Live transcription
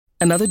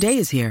Another day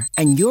is here,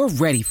 and you're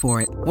ready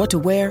for it. What to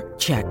wear?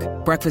 Check.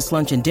 Breakfast,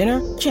 lunch, and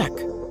dinner? Check.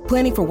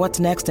 Planning for what's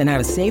next and how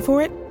to save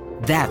for it?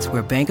 That's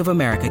where Bank of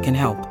America can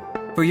help.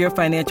 For your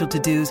financial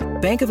to-dos,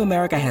 Bank of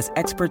America has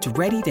experts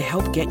ready to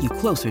help get you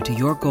closer to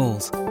your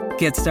goals.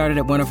 Get started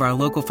at one of our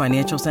local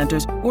financial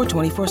centers or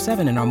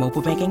 24/7 in our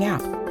mobile banking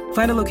app.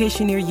 Find a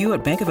location near you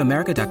at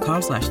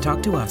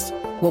bankofamerica.com/talktous.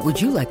 What would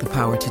you like the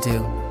power to do?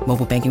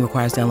 Mobile banking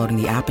requires downloading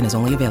the app and is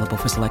only available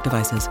for select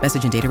devices.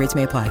 Message and data rates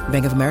may apply.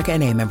 Bank of America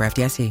N.A., member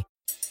FDIC.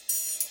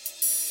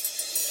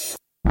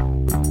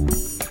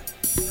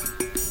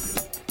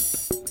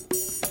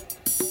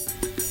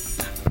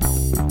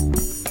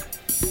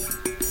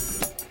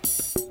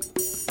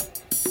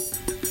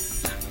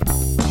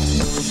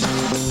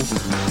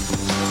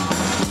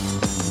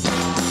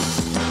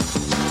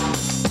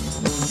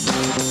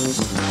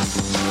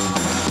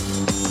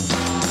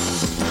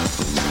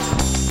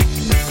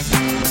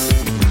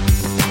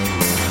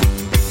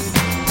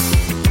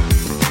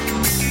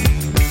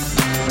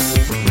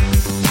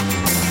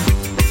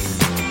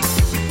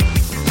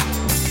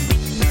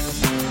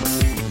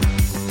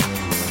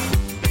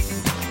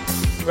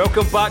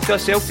 Welcome back to a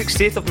Celtic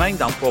State of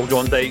Mind. I'm Paul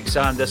John Dykes,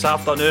 and this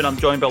afternoon I'm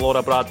joined by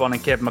Laura Bradburn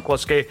and Kevin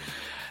McCluskey.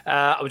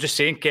 I was just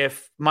saying,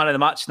 Kev, man of the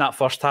match in that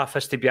first half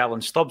has to be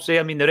Alan Stubbs.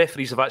 I mean, the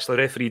referees have actually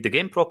refereed the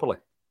game properly.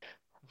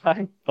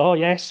 Oh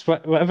yes,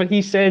 whatever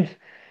he said.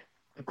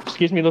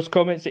 Excuse me, those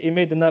comments that he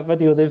made in that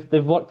video,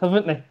 they've worked,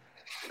 haven't they?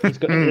 He's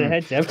got into the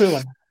heads of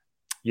everyone.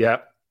 Yeah.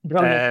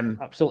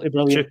 Brilliant. Absolutely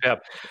brilliant. Superb.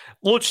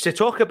 Loads to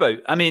talk about.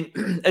 I mean,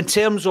 in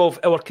terms of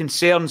our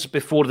concerns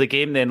before the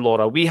game then,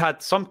 Laura, we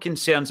had some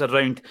concerns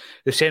around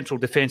the central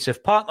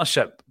defensive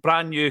partnership,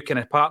 brand new kind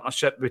of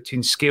partnership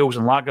between Scales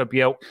and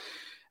Lagerbielke.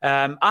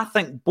 I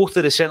think both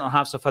of the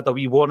centre-halves have had a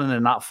wee warning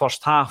in that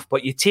first half,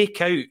 but you take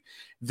out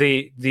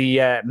the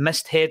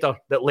missed header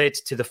that led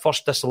to the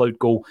first disallowed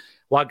goal,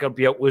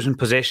 Lagerbielke losing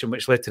possession,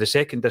 which led to the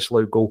second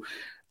disallowed goal.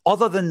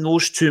 Other than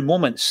those two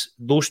moments,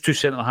 those two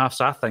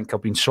centre-halves, I think,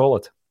 have been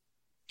solid.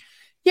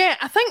 Yeah,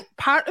 I think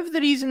part of the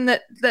reason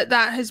that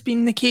has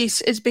been the case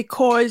is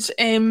because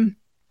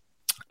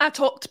I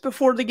talked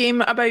before the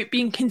game about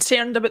being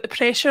concerned about the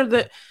pressure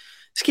that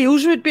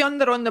Scales would be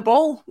under on the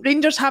ball.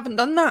 Rangers haven't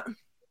done that.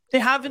 They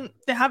haven't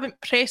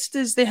pressed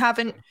us. They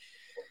haven't,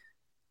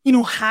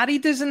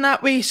 harried us in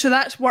that way. So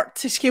that's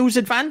worked to Scales'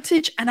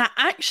 advantage. And I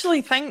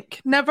actually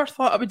think, never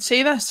thought I would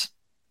say this,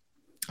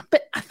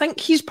 but I think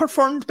he's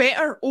performed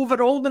better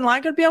overall than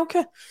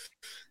Lagerbielke.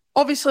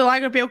 Obviously,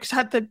 Lagerbielke's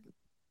had the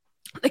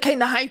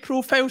kind of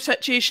high-profile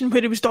situation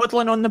where he was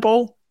dawdling on the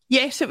ball.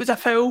 Yes, it was a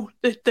foul.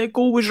 The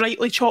goal was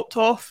rightly chopped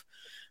off.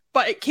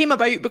 But it came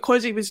about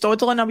because he was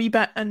dawdling a wee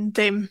bit and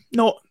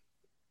not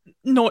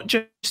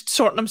just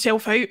sorting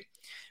himself out.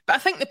 But I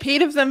think the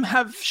pair of them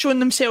have shown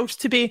themselves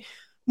to be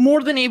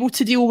more than able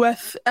to deal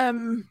with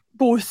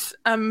both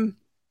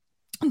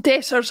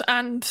Dessers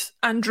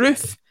and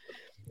Ruth.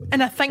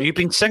 And I think You've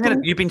been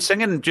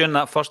singing during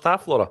that first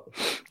half, Laura.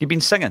 You've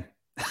been singing.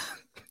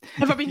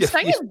 Have I been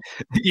singing?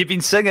 You've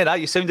been singing.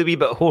 You sound a wee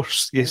bit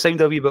hoarse.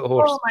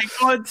 Oh my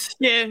God.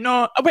 Yeah,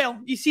 no. Well,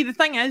 you see, the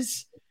thing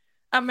is,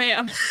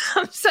 I'm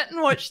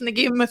sitting watching the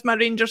game with my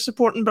Rangers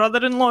supporting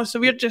brother-in-law, so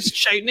we're just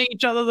shouting at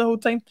each other the whole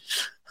time.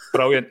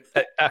 Brilliant.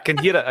 I can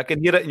hear it. I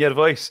can hear it in your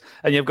voice.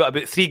 And you've got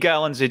about 3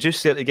 gallons of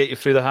juice there to get you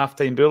through the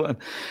half-time bulletin.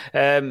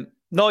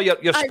 No,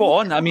 you're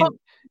spot on. I mean,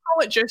 call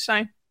it juice,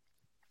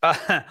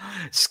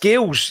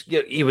 Scales,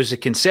 he was a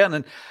concern.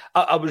 And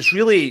I was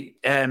really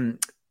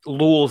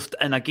loathed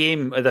in a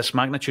game of this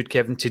magnitude,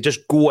 Kevin, to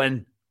just go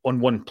in on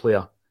one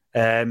player.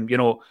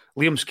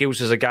 Liam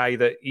Scales is a guy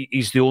that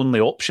he's the only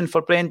option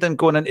for Brendan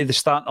going into the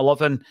starting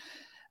 11.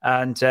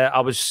 And I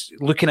was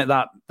looking at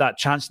that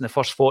chance in the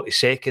first 40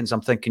 seconds.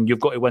 I'm thinking,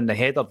 you've got to win the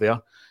header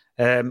there.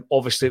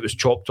 Obviously, it was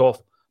chopped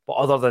off. But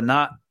other than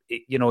that,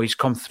 he's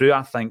come through,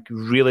 I think,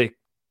 really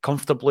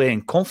comfortably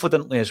and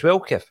confidently as well,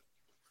 Kev.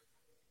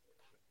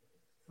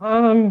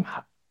 I'm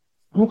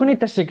going to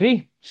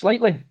disagree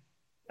slightly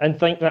and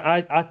think that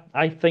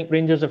I think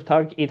Rangers have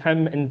targeted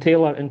him and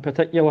Taylor in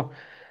particular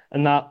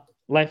in that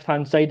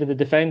left-hand side of the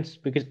defence,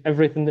 because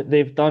everything that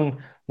they've done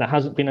that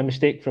hasn't been a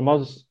mistake from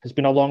us has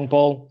been a long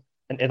ball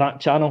into that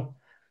channel.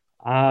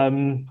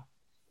 I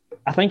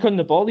think on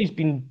the ball he's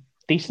been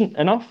decent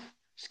enough,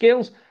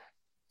 Scales.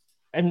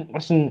 And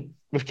listen,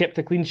 we've kept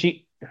a clean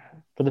sheet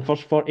for the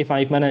first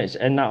 45 minutes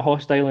in that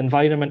hostile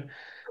environment,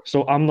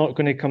 so I'm not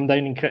going to come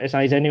down and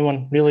criticise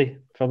anyone really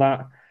for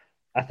that.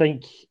 I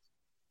think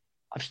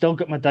I've still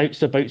got my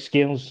doubts about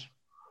Scales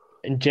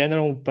in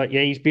general, but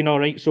yeah, he's been all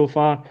right so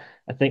far.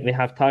 I think they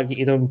have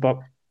targeted him, but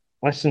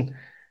listen,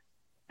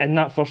 in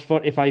that first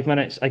 45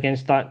 minutes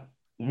against that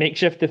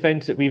makeshift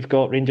defence that we've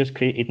got, Rangers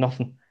created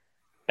nothing.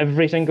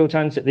 Every single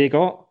chance that they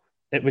got,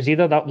 it was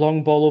either that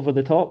long ball over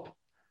the top,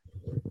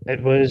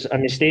 it was a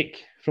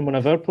mistake from one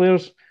of our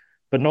players,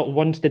 but not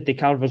once did they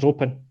carve us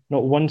open.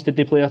 Not once did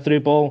they play a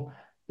through ball.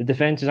 The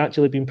defence has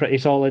actually been pretty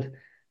solid.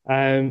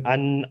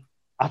 And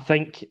I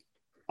think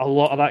a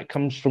lot of that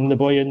comes from the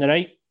boy on the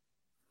right,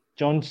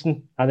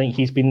 Johnson. I think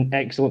he's been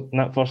excellent in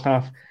that first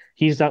half.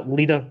 he's that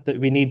leader that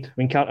we need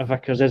when Carter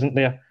Vickers isn't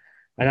there.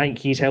 And I think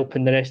he's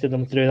helping the rest of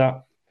them through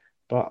that.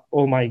 But,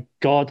 oh my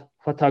God,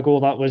 what a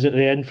goal that was at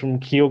the end from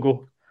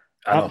Kyogo.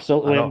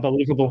 Absolutely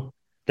unbelievable.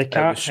 The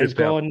cat has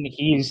gone.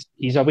 He's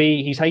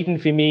away. He's hiding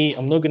from me.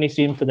 I'm not going to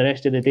see him for the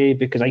rest of the day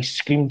because I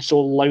screamed so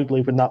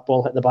loudly when that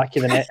ball hit the back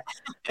of the net.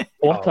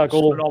 What a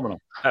goal. Phenomenal.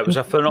 It was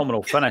a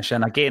phenomenal finish.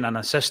 And again, an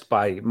assist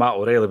by Matt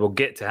O'Reilly. We'll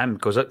get to him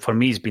because for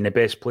me, he's been the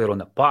best player on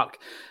the park.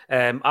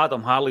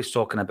 Adam Harley's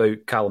talking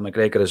about Callum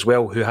McGregor as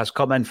well, who has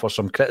come in for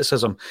some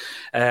criticism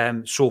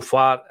so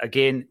far.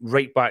 Again,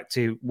 right back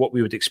to what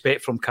we would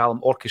expect from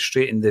Callum,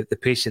 orchestrating the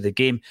pace of the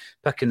game,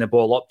 picking the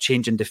ball up,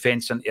 changing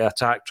defence into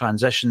attack,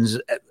 transitions.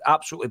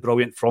 Absolutely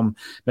brilliant from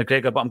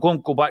McGregor. But I'm going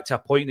to go back to a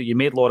point that you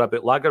made, Laura,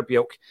 about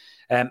Lagerbielke.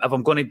 If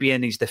I'm going to be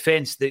in his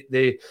defence,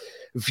 the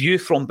view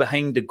from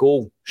behind the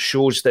goal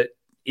shows that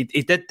he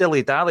did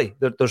dilly-dally.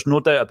 There's no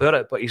doubt about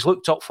it, but he's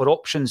looked up for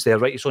options there,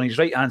 right? He's on his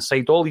right-hand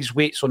side. All his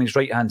weight's on his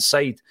right-hand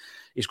side.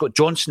 He's got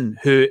Johnson,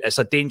 who it's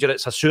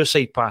a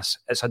suicide pass.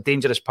 It's a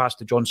dangerous pass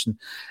to Johnson.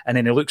 And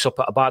then he looks up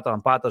at Abada,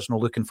 and Abada's not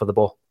looking for the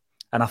ball.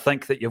 And I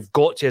think that you've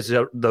got to, as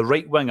the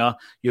right winger,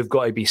 you've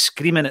got to be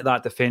screaming at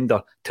that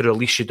defender to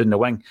release you down the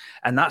wing.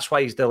 And that's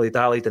why he's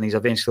dilly-dallied and he's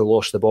eventually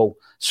lost the ball.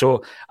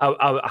 So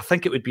I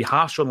think it would be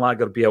harsh on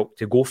Lagerbielke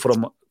to go for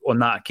him on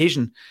that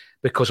occasion,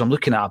 because I'm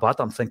looking at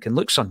Abada, I'm thinking,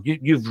 look, son,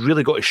 you've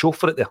really got to show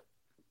for it there.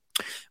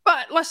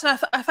 But listen,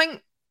 I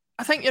think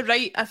you're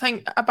right. I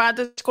think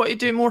Abada's got to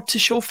do more to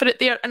show for it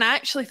there. And I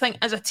actually think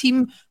as a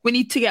team, we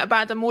need to get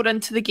Abada more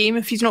into the game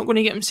if he's not going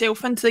to get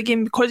himself into the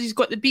game, because he's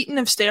got the beating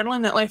of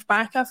Sterling at left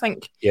back, I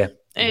think. Yeah.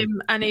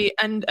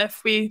 And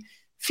if we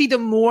feed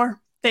him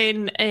more,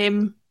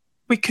 then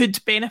we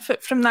could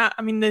benefit from that.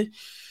 I mean,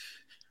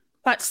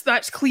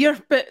 that's clear.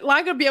 But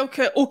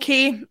Lagerbielke,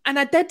 okay. And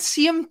I did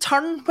see him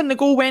turn when the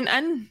goal went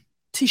in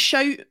to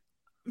shout,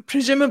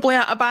 presumably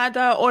at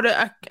Abada or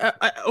at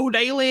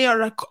O'Reilly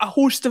or a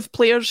host of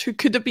players who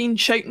could have been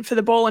shouting for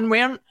the ball and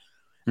weren't.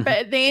 Mm-hmm. But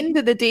at the end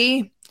of the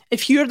day,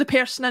 if you're the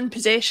person in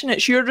possession,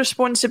 it's your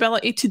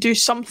responsibility to do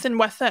something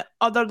with it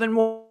other than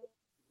what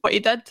he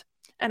did.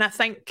 And I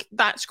think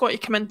that's got to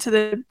come into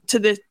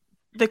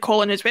the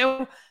calling as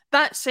well.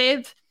 That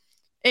said,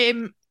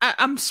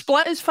 I'm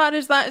split as far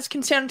as that is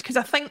concerned, because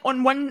I think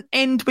on one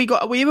end we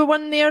got away with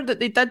one there that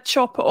they did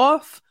chop it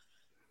off.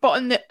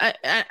 But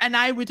and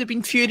I would have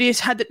been furious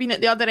had it been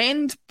at the other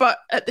end. But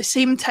at the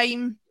same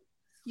time,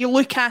 you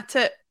look at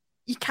it,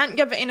 you can't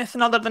give it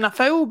anything other than a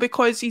foul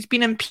because he's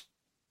been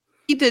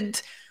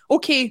impeded.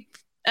 Okay,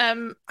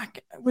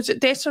 was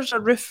it Dessers or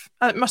Roof?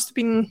 It must have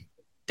been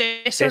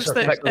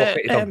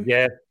Dessers.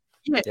 Yeah.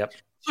 Yep.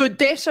 So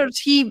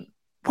Dessers,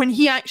 when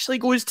he actually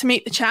goes to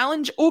make the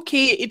challenge,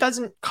 okay, he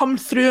doesn't come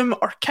through him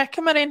or kick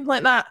him or anything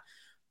like that,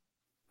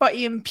 but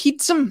he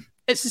impedes him.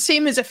 It's the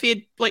same as if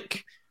he had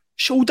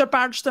shoulder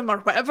barged him or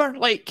whatever.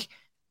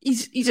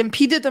 He's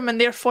impeded him,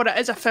 and therefore it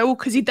is a foul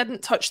because he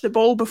didn't touch the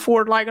ball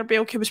before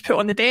Lagerbielke was put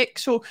on the deck.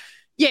 So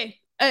yeah,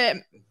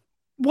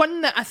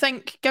 one that I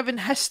think, given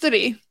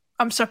history,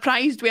 I'm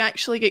surprised we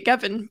actually get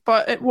given,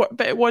 but it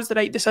was the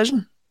right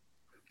decision.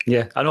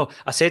 Yeah, I know.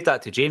 I said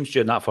that to James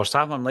during that first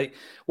half. I'm like,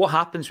 what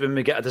happens when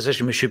we get a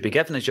decision we should be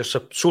given is you're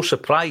so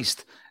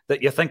surprised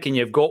that you're thinking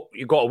you got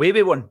away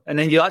with one, and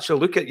then you actually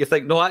look at it, you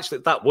think, no, actually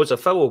that was a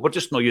foul. We're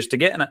just not used to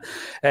getting it.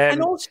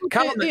 And also,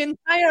 the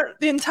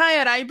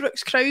entire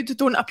Ibrox crowd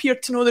don't appear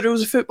to know the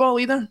rules of football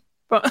either.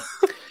 But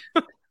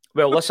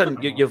well, listen,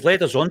 you've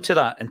led us on to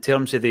that in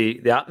terms of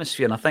the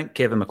atmosphere, and I think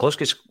Kevin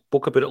McCluskey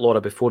spoke about it,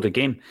 Laura, before the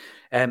game.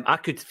 I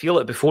could feel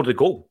it before the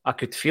goal. I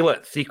could feel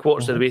it 3/4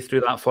 of the way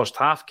through that first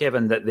half,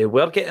 Kevin, that they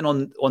were getting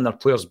on their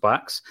players'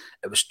 backs.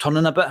 It was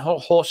turning a bit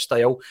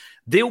hostile.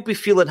 They'll be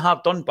feeling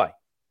hard done by.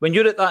 When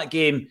you're at that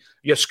game,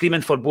 you're screaming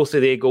for both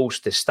of the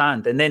goals to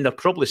stand, and then they're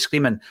probably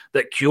screaming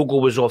that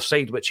Kyogo was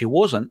offside, which he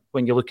wasn't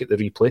when you look at the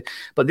replay.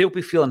 But they'll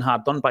be feeling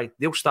hard done by.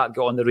 They'll start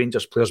getting on the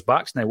Rangers players'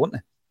 backs now, won't they?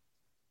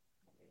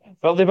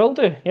 Well, they will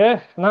do, yeah.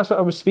 And that's what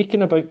I was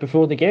speaking about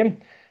before the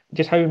game,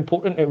 just how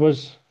important it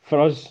was for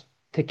us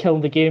to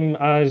kill the game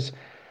as,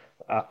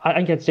 I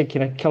think I'd say,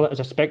 kind of kill it as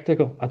a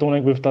spectacle. I don't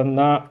think we've done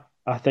that.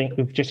 I think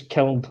we've just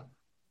killed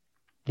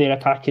their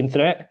attacking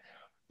threat,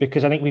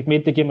 because I think we've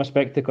made the game a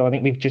spectacle. I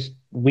think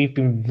we've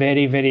been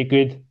very, very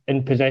good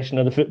in possession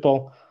of the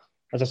football.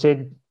 As I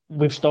said,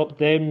 we've stopped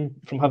them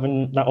from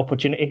having that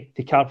opportunity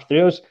to carve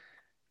through us.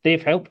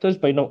 They've helped us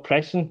by not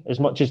pressing as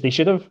much as they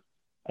should have,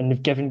 and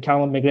they've given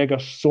Callum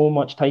McGregor so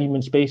much time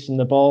and space in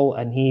the ball,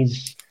 and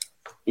he's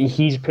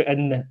put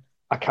in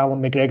a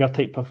Callum McGregor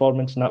type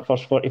performance in that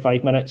first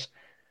 45 minutes.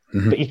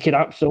 Mm-hmm. But you could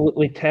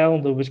absolutely tell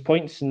there was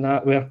points in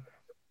that where,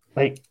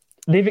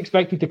 they've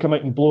expected to come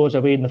out and blow us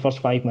away in the first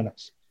 5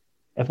 minutes.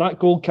 If that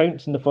goal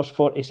counts in the first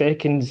 40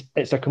 seconds,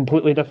 it's a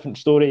completely different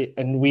story,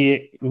 and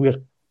we're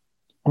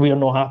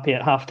not happy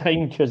at half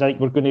time because I think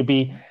we're going to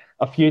be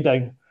a few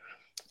down.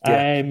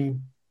 Yeah.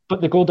 But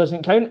the goal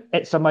doesn't count.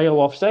 It's a mile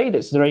offside.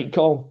 It's the right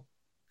call.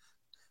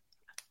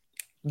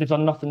 They've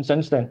done nothing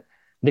since then.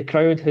 The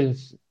crowd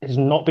has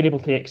not been able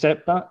to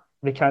accept that.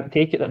 They can't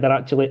take it that they're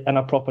actually in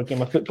a proper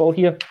game of football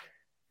here.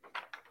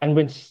 And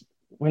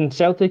when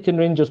Celtic and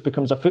Rangers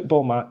becomes a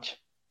football match,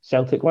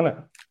 Celtic win it.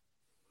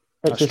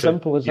 It's That's as true.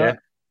 simple as Yeah. that.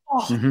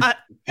 Oh, Mm-hmm.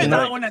 put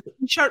that on a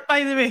t-shirt,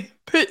 by the way.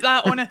 Put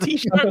that on a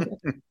t-shirt.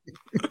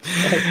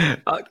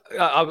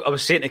 I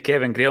was saying to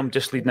Kevin Graham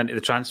just leading into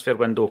the transfer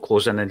window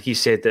closing, and he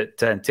said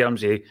that in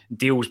terms of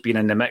deals being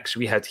in the mix,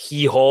 we had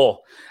hee-haw.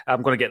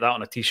 I'm going to get that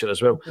on a t-shirt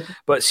as well.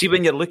 But see,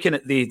 when you're looking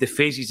at the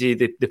phases of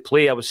the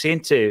play, I was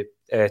saying to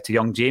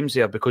young James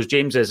there, because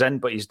James is in,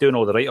 but he's doing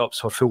all the write-ups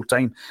for full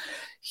time.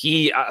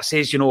 He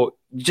says,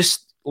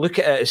 just look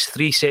at it as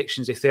 3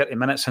 sections of 30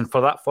 minutes. And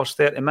for that first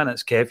 30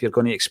 minutes, Kev, you're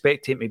going to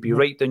expect him to be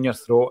right down your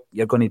throat.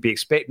 You're going to be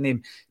expecting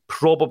him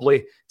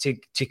probably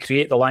to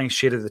create the lion's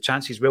share of the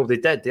chances. Well, they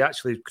did. They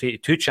actually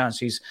created 2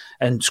 chances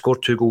and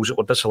scored 2 goals that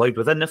were disallowed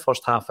within the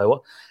first half hour.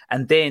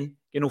 And then,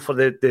 for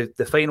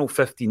the final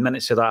 15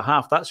 minutes of that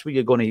half, that's where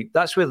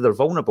they're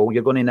vulnerable.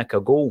 You're going to nick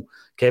a goal,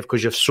 Kev,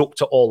 because you've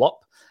soaked it all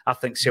up. I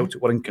think Celtic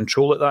were in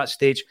control at that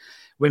stage.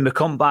 When we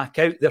come back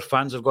out, their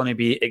fans are going to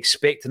be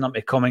expecting them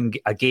to come in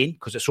again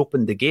because it's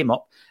opened the game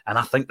up. And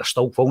I think they're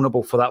still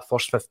vulnerable for that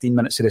first 15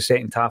 minutes of the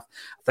second half.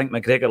 I think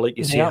McGregor, like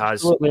you say, has...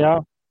 Absolutely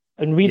are.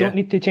 And we don't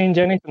need to change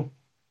anything.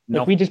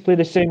 No. If we just play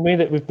the same way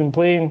that we've been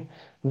playing,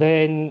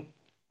 then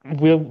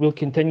we'll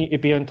continue to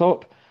be on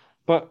top.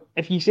 But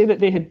if you say that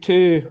they had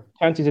 2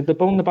 chances, had the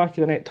ball in the back of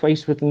the net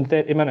twice within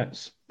 30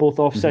 minutes, both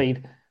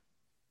offside,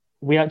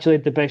 we actually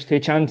had the best 2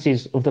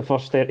 chances of the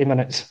first 30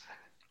 minutes.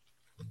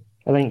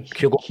 I think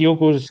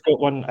Kyogo's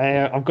got one.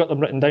 I've got them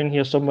written down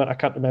here somewhere. I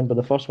can't remember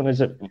the first one. Is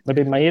it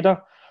maybe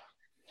Maeda?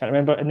 Can't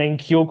remember. And then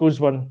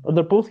Kyogo's one. Oh,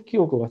 they're both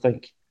Kyogo, I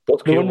think.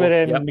 Both the Kyogo, one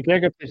where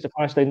McGregor plays the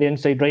pass down the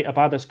inside right,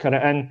 Abada's cut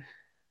it in.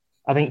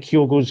 I think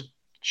Kyogo's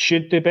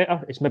should do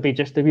better. It's maybe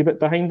just a wee bit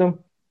behind them.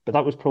 But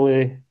that was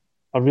probably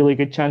a really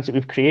good chance that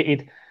we've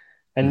created.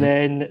 And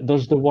then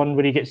there's the one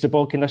where he gets the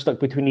ball kind of stuck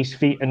between his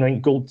feet and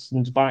then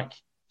Goldson's back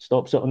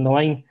stops it on the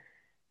line.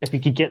 If he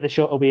could get the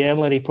shot away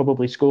earlier, he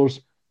probably scores.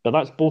 But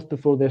that's both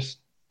before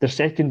their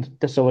second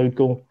disallowed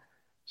goal.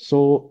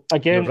 So,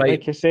 again,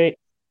 like I say,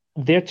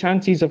 their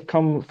chances have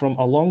come from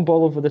a long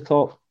ball over the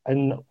top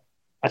and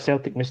a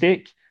Celtic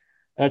mistake.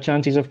 Our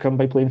chances have come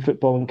by playing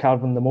football and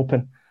carving them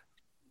open.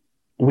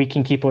 We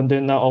can keep on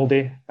doing that all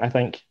day, I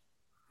think.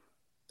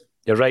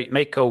 You're right,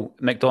 Michael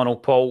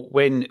McDonald. Paul,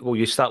 when will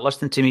you start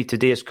listening to me?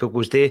 Today is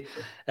Kyogo's day.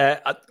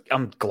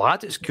 I'm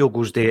glad it's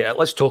Kyogo's day.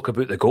 Let's talk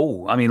about the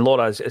goal. I mean,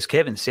 Laura, as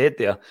Kevin said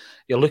there,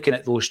 you're looking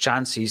at those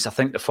chances. I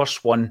think the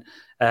first one,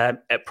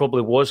 it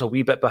probably was a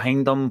wee bit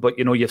behind him, but,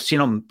 you've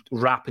seen him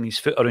wrapping his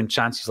foot around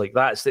chances like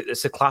that.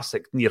 It's the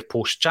classic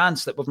near-post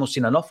chance that we've not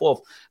seen enough of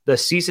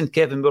this season,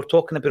 Kevin. We were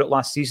talking about it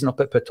last season up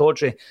at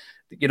Pittodrie,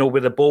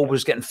 where the ball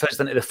was getting fizzed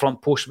into the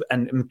front post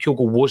and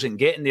Kyogo wasn't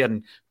getting there,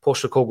 and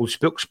Postecoglou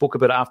spoke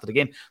about it after the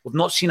game. We've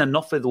not seen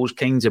enough of those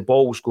kinds of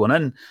balls going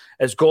in.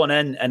 It's gone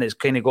in and it's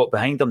kind of got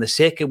behind him. The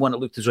second one, it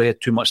looked as though he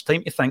had too much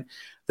time to think.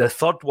 The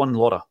third one,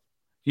 Laura,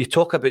 you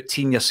talk about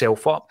teeing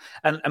yourself up.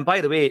 And by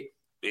the way,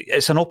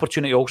 it's an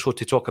opportunity also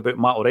to talk about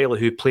Matt O'Reilly,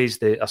 who plays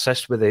the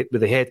assist with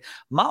the head.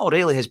 Matt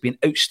O'Reilly has been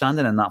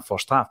outstanding in that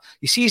first half.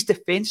 You see his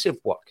defensive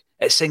work.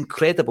 It's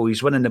incredible.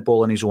 He's winning the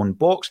ball in his own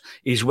box.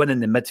 He's winning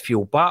the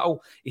midfield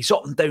battle. He's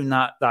up and down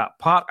that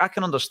park. I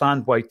can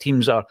understand why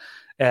teams are,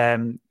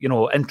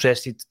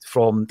 interested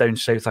from down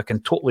south. I can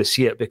totally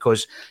see it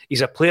because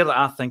he's a player that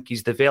I think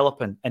he's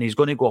developing and he's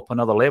going to go up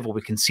another level.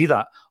 We can see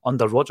that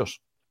under Rodgers.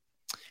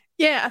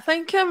 Yeah, I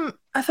think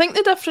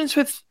the difference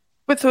with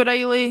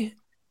O'Reilly,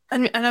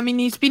 and I mean,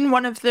 he's been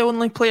one of the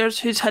only players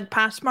who's had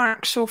pass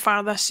marks so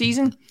far this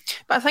season.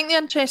 But I think the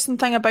interesting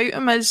thing about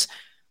him is,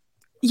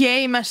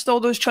 he missed all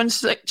those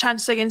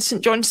chances against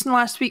St Johnstone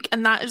last week,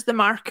 and that is the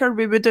marker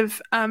we would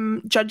have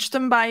judged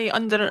him by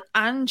under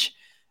Ange.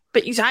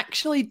 But he's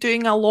actually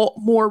doing a lot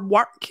more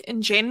work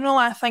in general,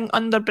 I think,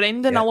 under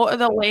Brendan. A lot of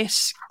the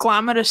less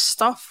glamorous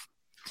stuff.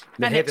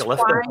 The heavy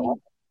lifting.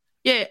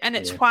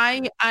 It's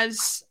why,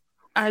 as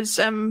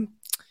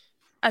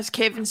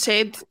Kevin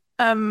said,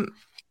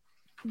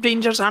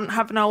 Rangers aren't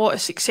having a lot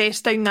of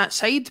success down that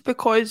side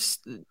because,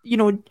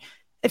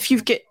 if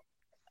you've got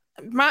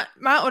Matt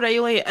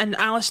O'Reilly and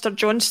Alistair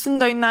Johnston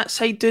down that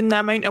side doing the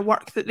amount of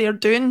work that they're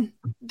doing,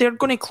 they're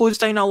going to close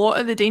down a lot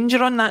of the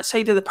danger on that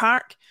side of the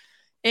park.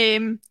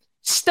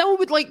 Still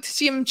would like to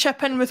see him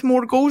chip in with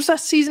more goals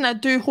this season. I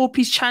do hope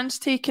his chance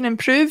taking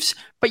improves,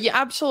 but you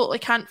absolutely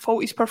can't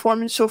fault his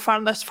performance so far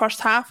in this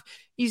first half.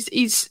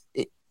 He's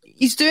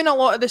doing a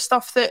lot of the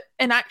stuff that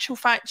in actual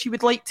fact you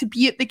would like to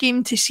be at the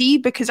game to see,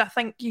 because I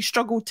think you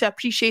struggle to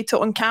appreciate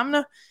it on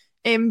camera.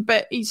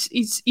 But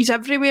he's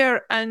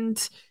everywhere,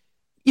 and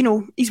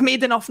he's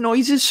made enough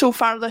noises so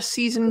far this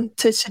season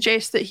to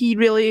suggest that he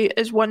really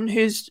is one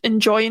who's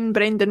enjoying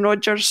Brendan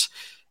Rodgers'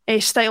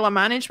 style of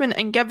management.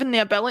 And given the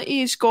ability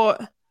he's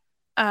got,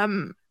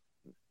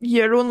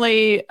 you're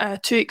only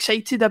too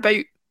excited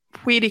about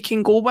where he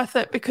can go with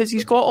it, because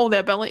he's got all the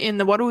ability in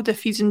the world.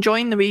 If he's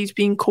enjoying the way he's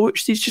being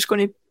coached, he's just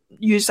going to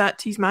use that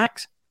to his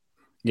max.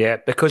 Yeah,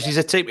 because he's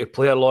a type of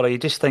player, Laura. You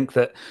just think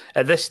that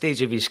at this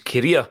stage of his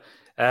career,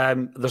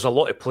 There's a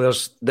lot of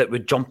players that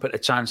would jump at the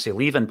chance of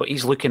leaving, but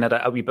he's looking at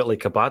it a wee bit like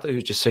Abada,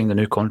 who's just signed the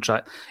new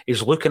contract.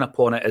 He's looking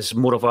upon it as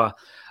more of a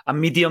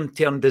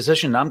medium-term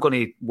decision. I'm going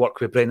to work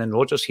with Brendan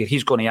Rodgers here.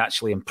 He's going to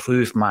actually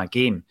improve my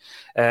game.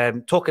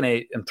 Talking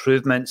of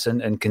improvements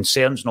and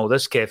concerns and all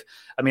this, Kev,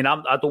 I mean,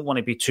 I don't want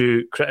to be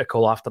too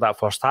critical after that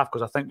first half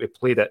because I think we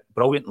played it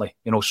brilliantly,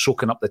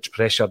 soaking up the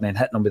pressure and then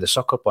hitting them with the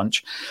sucker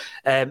punch.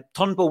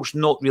 Turnbull's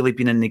not really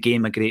been in the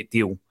game a great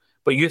deal.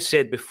 But you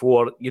said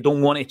before, you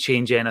don't want to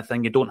change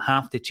anything. You don't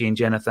have to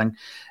change anything.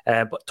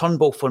 But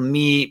Turnbull, for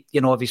me,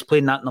 if he's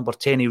playing that number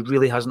 10, he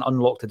really hasn't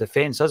unlocked the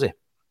defence, has he?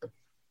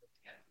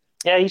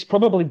 Yeah, he's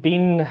probably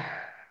been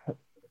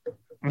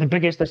the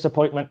biggest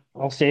disappointment,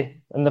 I'll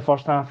say, in the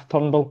first half,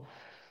 Turnbull.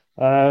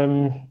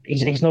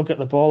 He's not got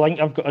the ball. I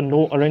think I've got a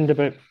note around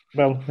about,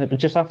 it was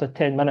just after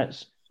 10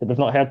 minutes that we've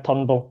not heard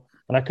Turnbull.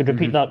 And I could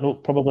repeat that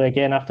note probably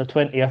again after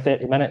 20 or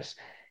 30 minutes.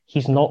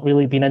 He's not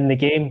really been in the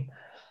game.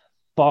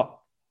 But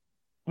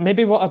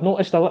maybe what I've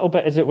noticed a little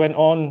bit as it went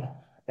on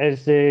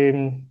is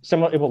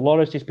similar to what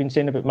Laura's just been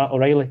saying about Matt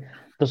O'Reilly.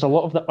 There's a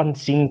lot of the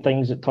unseen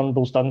things that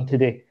Turnbull's done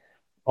today.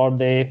 Or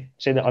they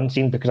say they're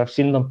unseen because I've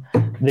seen them.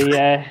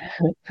 The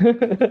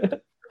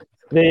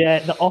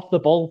off the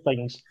ball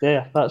things.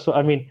 Yeah, that's what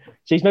I mean.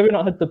 So he's maybe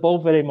not had the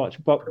ball very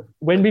much, but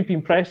when we've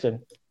been pressing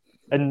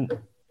in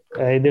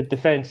their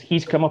defence,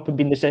 he's come up and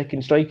been the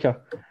second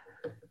striker.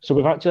 So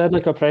we've actually had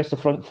a press the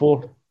front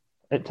four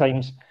at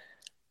times.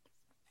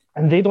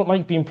 And they don't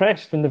like being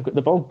pressed when they've got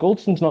the ball.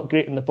 Goldson's not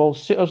great in the ball.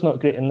 Sutter's not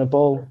great in the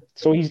ball.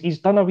 So he's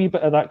done a wee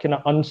bit of that kind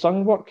of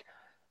unsung work.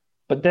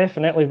 But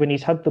definitely, when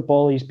he's had the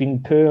ball, he's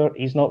been poor.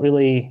 He's not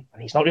really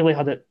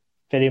had it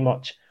very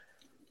much.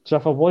 So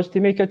if I was to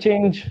make a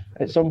change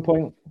at some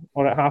point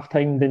or at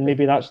halftime, then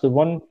maybe that's the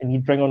one, and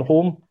you'd bring on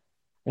Home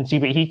and see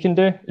what he can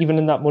do, even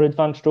in that more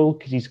advanced role,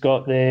 because he's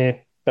got the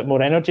bit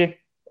more energy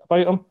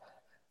about him.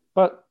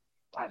 But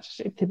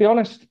to be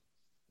honest,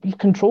 we've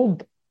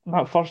controlled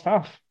that first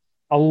half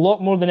a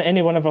lot more than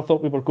anyone ever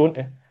thought we were going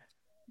to.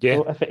 Yeah.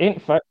 So if it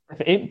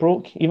ain't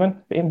broke,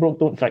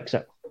 don't fix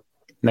it.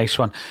 Nice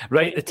one.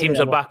 Right, the teams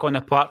are back on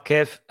the park,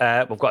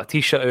 Kev. We've got a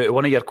T-shirt out of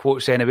one of your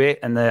quotes anyway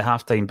in the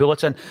halftime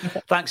bulletin.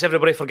 Thanks,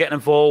 everybody, for getting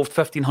involved.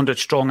 1,500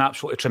 strong,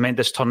 absolutely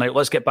tremendous turnout.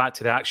 Let's get back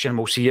to the action.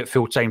 We'll see you at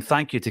full time.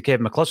 Thank you to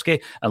Kevin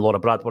McCluskey and Laura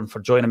Bradburn for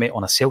joining me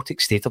on A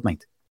Celtic State of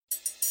Mind.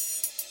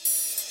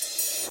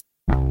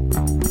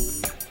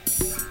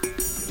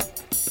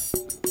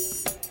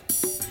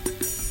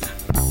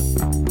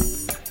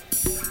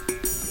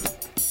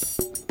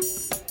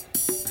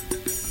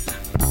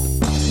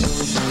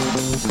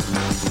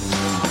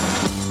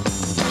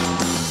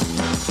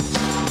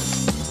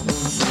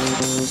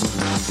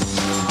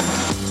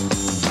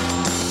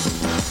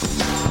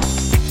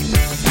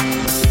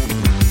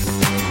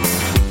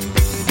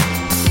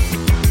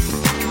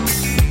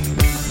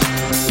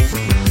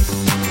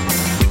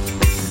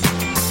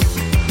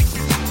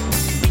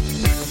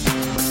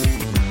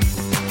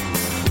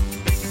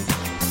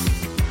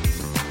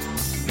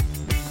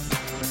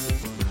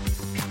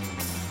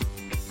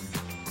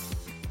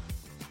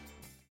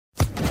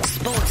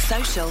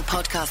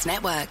 Podcast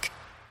Network.